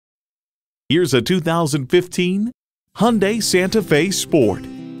Here's a 2015 Hyundai Santa Fe Sport.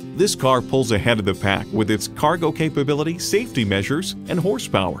 This car pulls ahead of the pack with its cargo capability, safety measures, and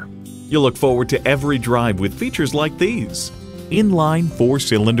horsepower. You'll look forward to every drive with features like these: inline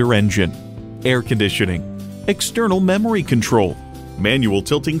 4-cylinder engine, air conditioning, external memory control, manual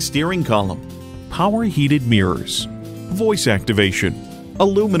tilting steering column, power heated mirrors, voice activation,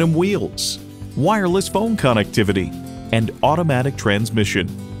 aluminum wheels, wireless phone connectivity, and automatic transmission.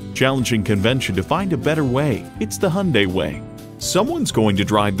 Challenging convention to find a better way, it's the Hyundai way. Someone's going to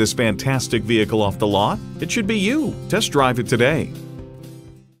drive this fantastic vehicle off the lot. It should be you. Test drive it today.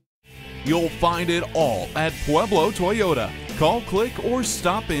 You'll find it all at Pueblo Toyota. Call, click, or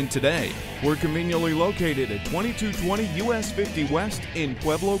stop in today. We're conveniently located at 2220 US 50 West in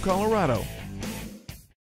Pueblo, Colorado.